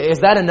 Is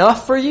that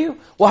enough for you?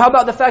 Well, how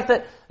about the fact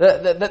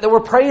that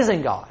we're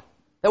praising God?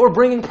 That we're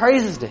bringing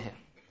praises to Him?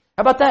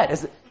 How about that?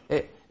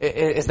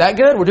 Is that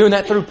good? We're doing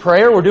that through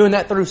prayer. We're doing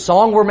that through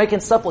song. We're making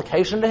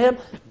supplication to Him.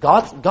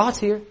 God's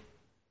here.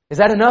 Is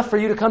that enough for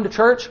you to come to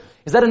church?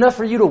 Is that enough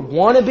for you to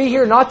want to be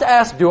here? Not to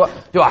ask, do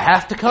I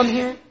have to come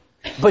here?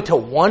 But to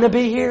want to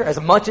be here as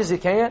much as you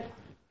can?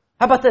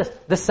 How about this?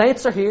 The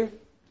saints are here.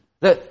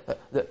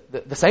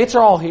 The saints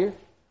are all here.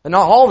 And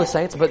not all the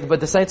saints, but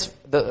the saints,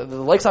 the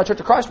Lakeside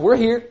Church of Christ, we're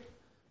here.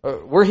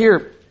 We're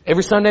here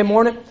every Sunday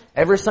morning,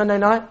 every Sunday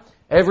night,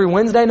 every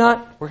Wednesday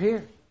night. We're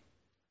here.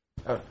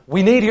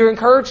 We need your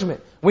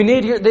encouragement. We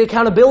need the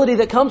accountability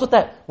that comes with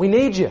that. We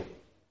need you.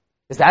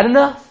 Is that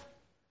enough?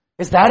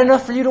 Is that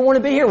enough for you to want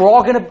to be here?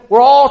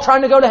 We're all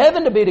trying to go to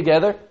heaven to be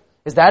together.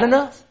 Is that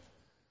enough?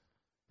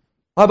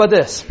 How about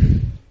this?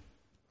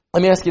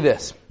 Let me ask you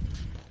this.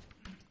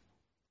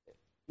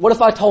 What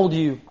if I told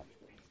you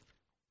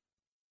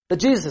that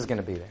Jesus is going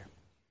to be there?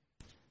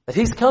 That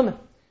He's coming.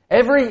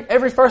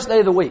 Every first day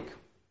of the week.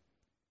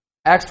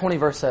 Acts 20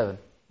 verse 7.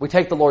 We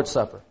take the Lord's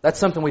Supper. That's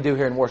something we do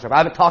here in worship. I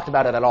haven't talked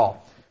about it at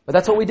all. But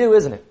that's what we do,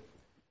 isn't it?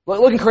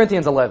 Look in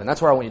Corinthians 11.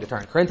 That's where I want you to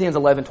turn. Corinthians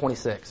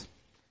 11:26.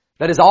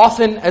 That as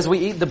often as we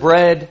eat the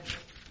bread,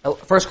 1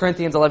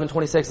 Corinthians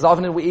 11:26, as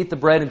often as we eat the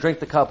bread and drink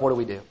the cup, what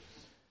do?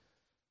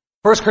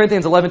 1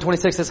 Corinthians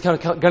 11:26 is going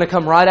to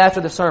come right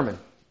after the sermon.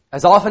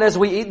 As often as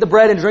we eat the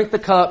bread and drink the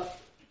cup,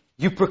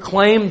 you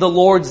proclaim the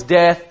Lord's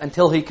death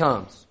until He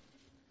comes.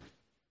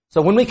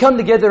 So when we come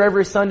together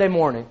every Sunday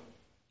morning,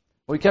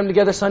 when we come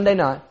together Sunday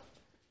night,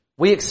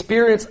 we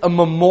experience a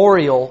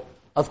memorial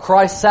of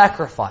Christ's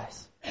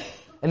sacrifice.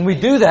 And we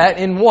do that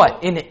in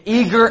what? In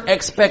eager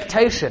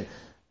expectation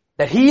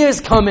that He is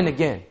coming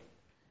again.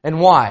 And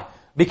why?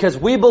 Because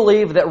we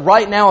believe that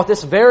right now at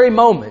this very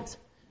moment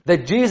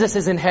that Jesus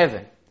is in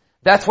heaven.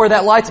 That's where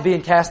that light's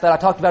being cast that I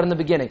talked about in the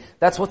beginning.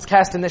 That's what's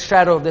cast in this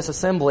shadow of this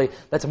assembly.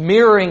 That's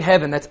mirroring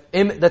heaven. That's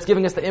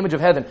giving us the image of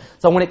heaven.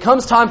 So when it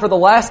comes time for the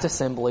last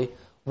assembly,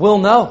 we'll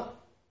know.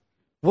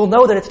 We'll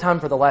know that it's time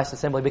for the last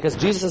assembly because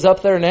Jesus is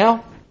up there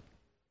now,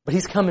 but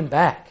He's coming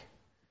back.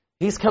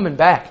 He's coming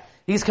back.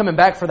 He's coming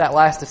back for that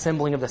last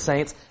assembling of the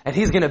saints, and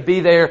He's going to be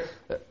there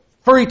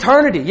for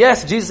eternity.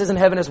 Yes, Jesus is in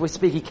heaven as we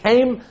speak. He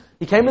came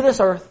to this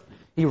earth.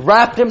 He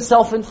wrapped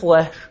Himself in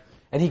flesh,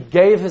 and He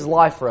gave His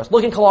life for us.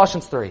 Look in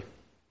Colossians 3.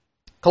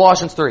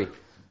 Colossians 3,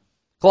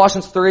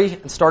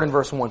 and start in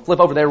verse 1. Flip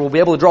over there. We'll be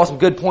able to draw some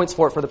good points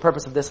for it for the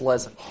purpose of this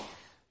lesson.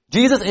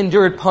 Jesus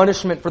endured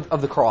punishment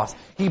of the cross.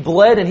 He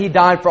bled and He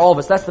died for all of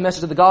us. That's the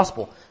message of the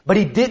gospel. But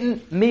He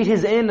didn't meet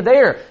His end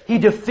there. He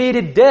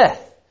defeated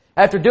death.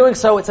 After doing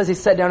so, it says He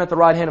sat down at the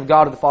right hand of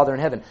God or the Father in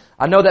heaven.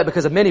 I know that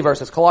because of many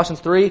verses.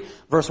 Colossians 3,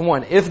 verse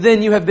 1. If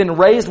then you have been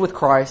raised with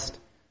Christ,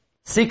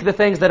 seek the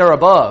things that are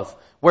above,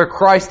 where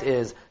Christ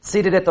is,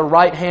 seated at the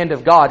right hand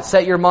of God.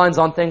 Set your minds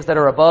on things that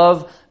are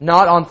above,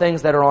 not on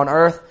things that are on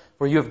earth,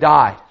 for you have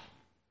died.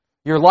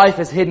 Your life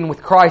is hidden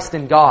with Christ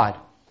in God.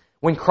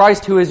 When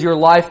Christ, who is your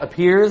life,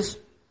 appears,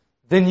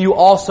 then you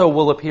also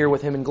will appear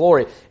with Him in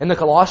glory. In the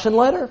Colossian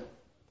letter,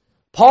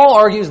 Paul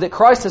argues that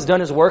Christ has done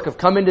His work of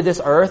coming to this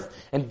earth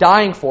and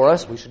dying for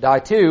us. We should die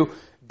too.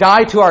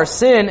 Die to our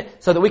sin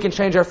so that we can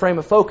change our frame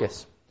of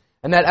focus.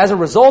 And that as a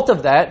result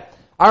of that,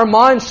 our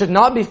minds should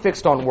not be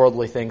fixed on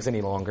worldly things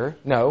any longer.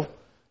 No.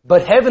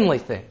 But heavenly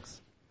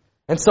things.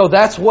 And so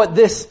that's what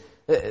this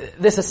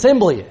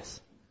assembly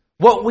is.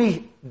 what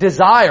we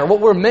desire,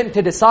 what we're meant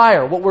to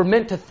desire, what we're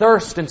meant to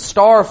thirst and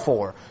starve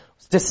for,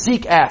 to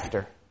seek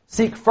after,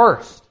 seek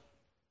first.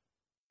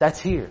 That's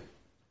here.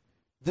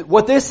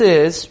 What this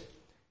is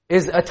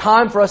a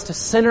time for us to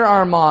center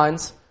our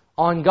minds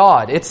on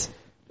God. It's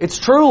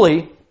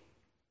truly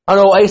an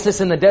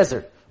oasis in the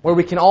desert where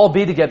we can all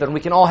be together and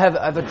we can all have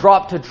a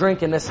drop to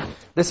drink in this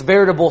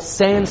veritable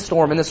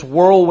sandstorm, in this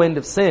whirlwind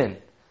of sin.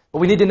 But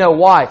we need to know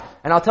why.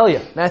 And I'll tell you,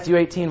 Matthew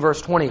 18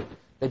 verse 20,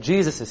 that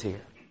Jesus is here.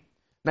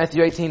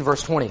 Matthew 18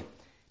 verse 20.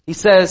 He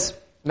says,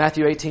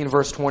 Matthew 18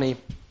 verse 20,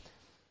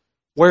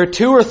 where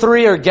 2 or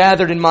 3 are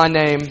gathered in my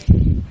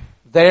name,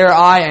 there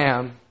I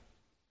am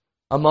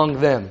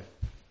among them.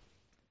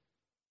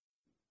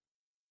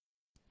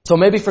 So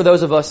maybe for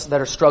those of us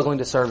that are struggling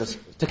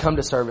to come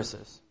to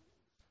services,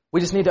 we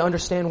just need to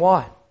understand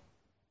why.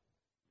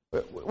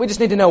 We just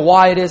need to know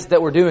why it is that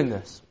we're doing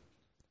this.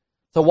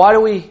 So why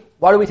do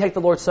we take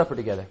the Lord's Supper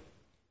together?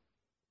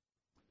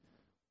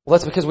 Well,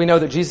 that's because we know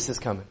that Jesus is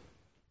coming.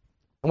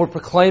 And we're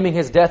proclaiming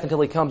His death until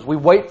He comes. We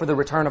wait for the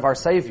return of our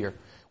Savior.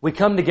 We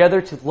come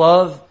together to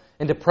love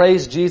and to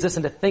praise Jesus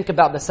and to think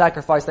about the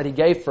sacrifice that He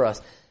gave for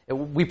us.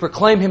 We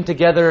proclaim Him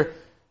together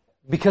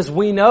because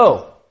we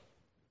know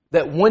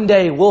that one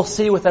day we'll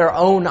see with our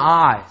own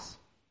eyes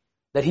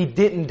that He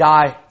didn't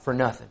die for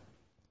nothing.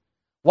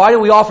 Why do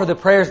we offer the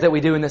prayers that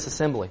we do in this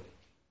assembly?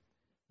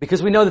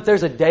 Because we know that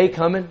there's a day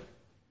coming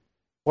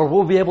where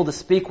we'll be able to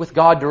speak with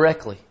God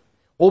directly.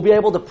 We'll be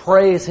able to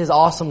praise His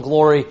awesome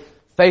glory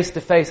face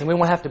to face, and we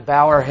won't have to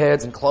bow our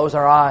heads and close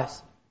our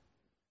eyes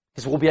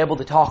because we'll be able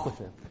to talk with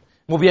Him.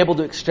 We'll be able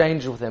to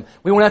exchange with Him.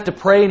 We won't have to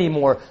pray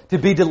anymore to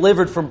be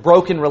delivered from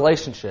broken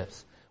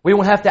relationships. We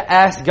won't have to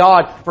ask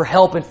God for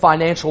help in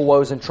financial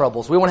woes and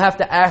troubles. We won't have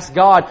to ask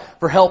God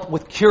for help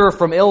with cure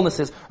from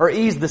illnesses or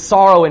ease the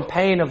sorrow and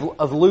pain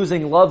of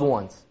losing loved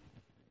ones,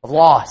 of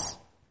loss.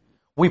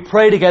 We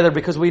pray together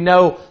because we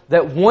know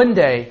that one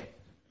day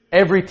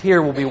every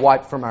tear will be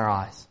wiped from our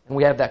eyes. And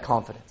we have that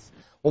confidence.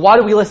 Well, why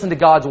do we listen to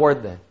God's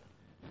Word then?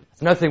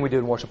 That's another thing we do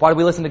in worship. Why do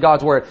we listen to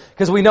God's Word?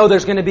 Because we know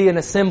there's going to be an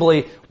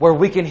assembly where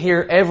we can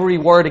hear every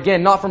word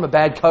again, not from a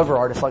bad cover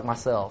artist like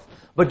myself,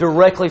 but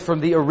directly from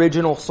the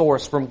original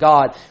source, from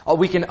God.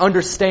 We can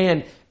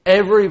understand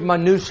every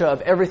minutia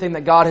of everything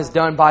that God has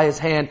done by His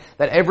hand,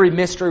 that every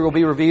mystery will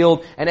be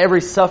revealed, and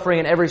every suffering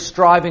and every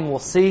striving will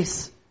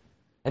cease,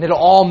 and it'll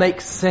all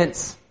make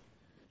sense.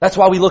 That's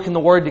why we look in the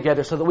Word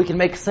together, so that we can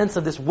make sense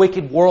of this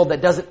wicked world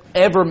that doesn't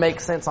ever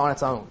make sense on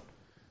its own,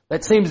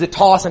 that seems to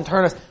toss and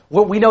turn us.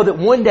 We know that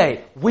one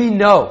day, we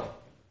know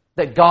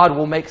that God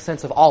will make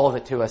sense of all of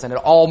it to us, and it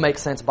all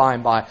makes sense by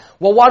and by.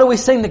 Well, why do we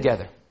sing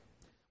together?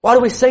 Why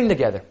do we sing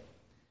together?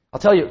 I'll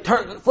tell you,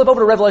 flip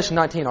over to Revelation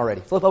 19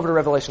 already. Flip over to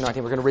Revelation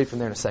 19. We're going to read from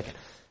there in a second.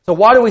 So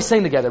why do we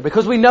sing together?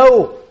 Because we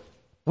know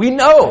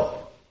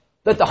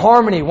that the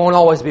harmony won't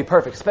always be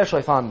perfect, especially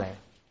if I'm there.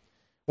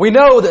 We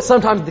know that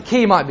sometimes the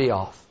key might be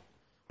off.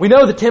 We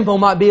know the tempo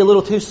might be a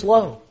little too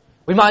slow.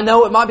 We might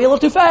know it might be a little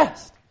too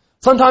fast.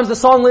 Sometimes the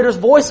song leader's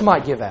voice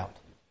might give out.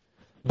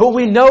 But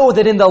we know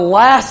that in the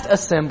last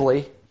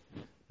assembly,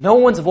 no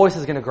one's voice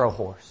is going to grow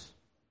hoarse.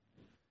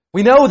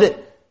 We know that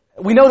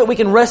we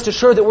can rest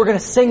assured that we're going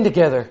to sing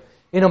together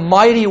in a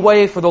mighty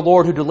way for the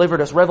Lord who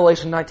delivered us.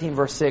 Revelation 19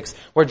 verse 6,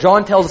 where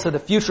John tells us of the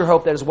future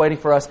hope that is waiting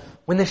for us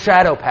when the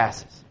shadow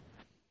passes.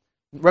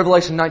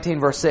 Revelation 19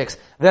 verse 6,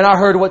 then I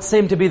heard what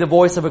seemed to be the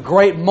voice of a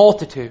great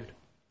multitude,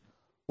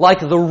 like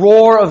the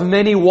roar of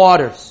many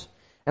waters,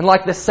 and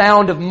like the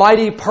sound of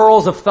mighty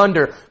pearls of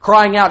thunder,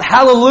 crying out,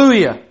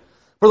 Hallelujah!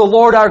 For the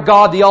Lord our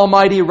God, the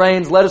Almighty,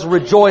 reigns. Let us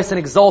rejoice and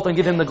exult and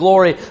give Him the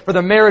glory. For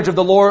the marriage of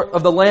the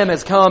Lamb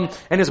has come,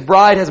 and His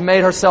bride has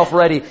made herself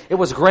ready. It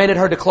was granted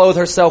her to clothe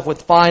herself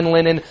with fine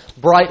linen,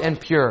 bright and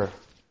pure.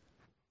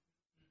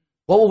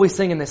 What will we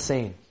sing in this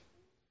scene?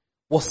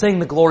 We'll sing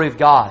the glory of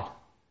God,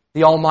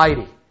 the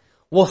Almighty.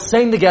 We'll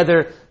sing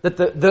together that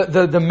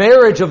the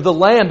marriage of the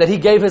Lamb, that He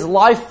gave His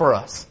life for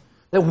us.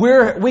 That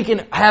we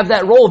can have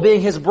that role of being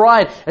His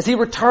bride as He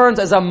returns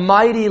as a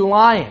mighty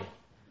lion,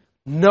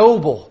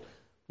 noble,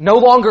 no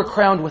longer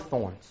crowned with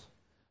thorns,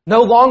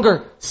 no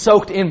longer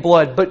soaked in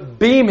blood, but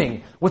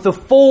beaming with the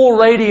full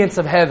radiance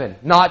of heaven,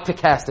 not to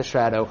cast a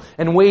shadow.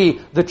 And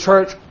we, the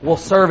church, will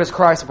serve as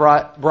Christ's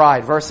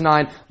bride. Verse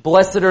 9,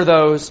 blessed are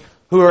those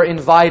who are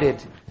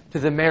invited to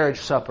the marriage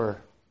supper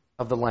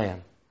of the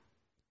Lamb.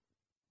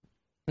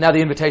 Now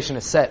the invitation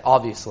is set,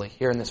 obviously,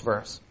 here in this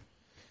verse.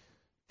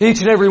 Each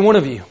and every one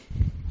of you,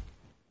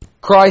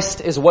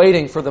 Christ is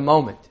waiting for the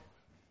moment.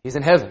 He's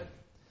in heaven.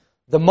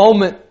 The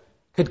moment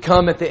could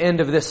come at the end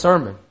of this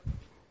sermon.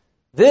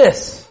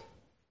 This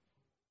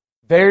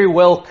very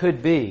well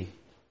could be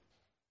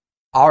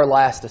our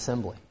last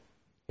assembly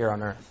here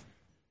on earth.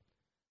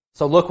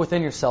 So look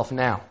within yourself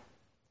now.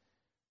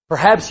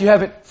 Perhaps you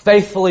haven't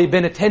faithfully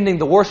been attending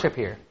the worship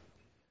here.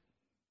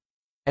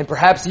 And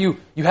perhaps you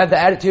have the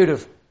attitude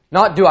of,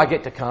 not do I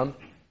get to come,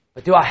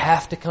 but do I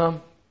have to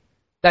come?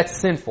 That's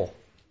sinful.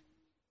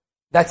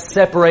 That's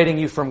separating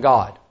you from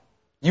God.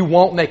 You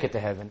won't make it to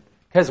heaven.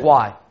 Because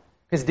why?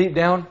 Because deep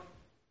down,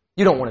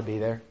 you don't want to be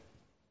there.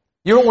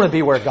 You don't want to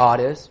be where God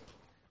is.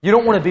 You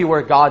don't want to be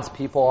where God's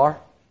people are.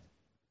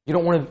 You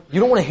don't want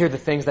to hear the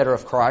things that are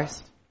of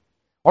Christ.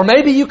 Or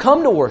maybe you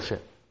come to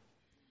worship.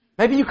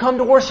 Maybe you come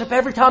to worship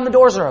every time the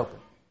doors are open.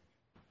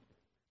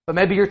 But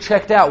maybe you're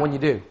checked out when you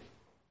do.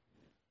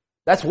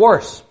 That's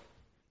worse.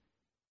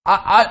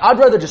 I'd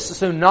rather just as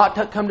soon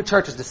not come to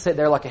church as to sit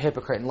there like a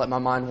hypocrite and let my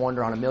mind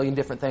wander on a million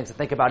different things and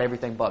think about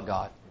everything but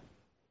God.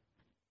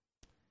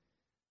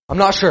 I'm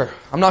not sure.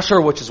 I'm not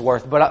sure which is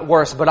worse,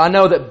 but I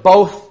know that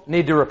both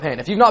need to repent.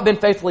 If you've not been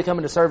faithfully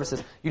coming to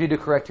services, you need to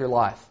correct your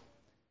life.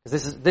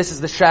 Because this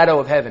is the shadow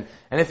of heaven.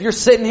 And if you're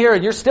sitting here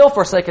and you're still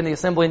forsaking the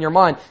assembly in your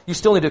mind, you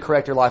still need to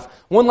correct your life.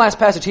 One last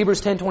passage,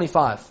 Hebrews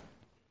 10:25.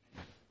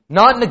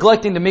 Not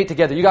neglecting to meet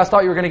together. You guys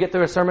thought you were going to get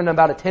through a sermon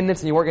about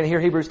attendance and you weren't going to hear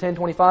Hebrews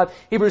 10:25?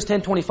 Hebrews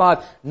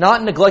 10:25.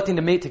 Not neglecting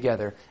to meet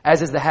together,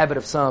 as is the habit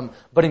of some,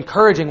 but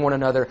encouraging one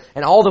another,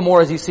 and all the more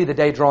as you see the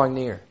day drawing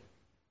near.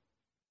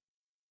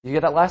 You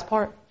get that last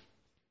part?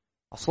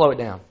 I'll slow it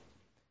down.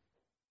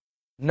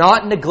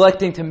 Not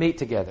neglecting to meet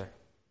together,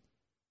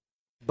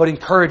 but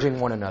encouraging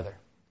one another,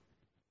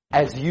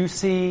 as you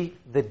see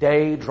the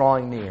day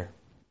drawing near.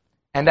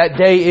 And that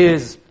day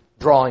is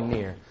drawing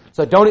near.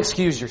 So don't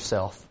excuse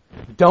yourself.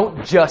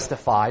 Don't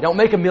justify. Don't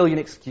make a million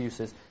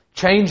excuses.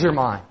 Change your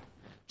mind.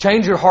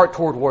 Change your heart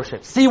toward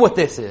worship. See what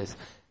this is.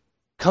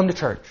 Come to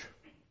church.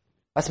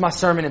 That's my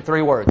sermon in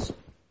 3 words.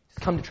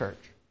 Just come to church.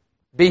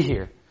 Be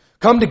here.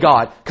 Come to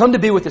God. Come to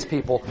be with His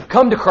people.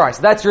 Come to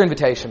Christ. That's your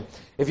invitation.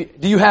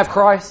 Do you have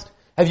Christ?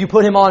 Have you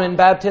put Him on in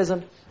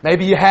baptism?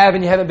 Maybe you have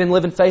and you haven't been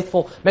living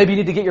faithful. Maybe you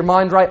need to get your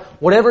mind right.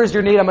 Whatever is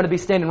your need, I'm going to be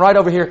standing right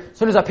over here as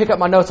soon as I pick up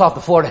my notes off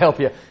the floor to help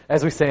you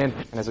as we stand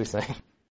and as we sing.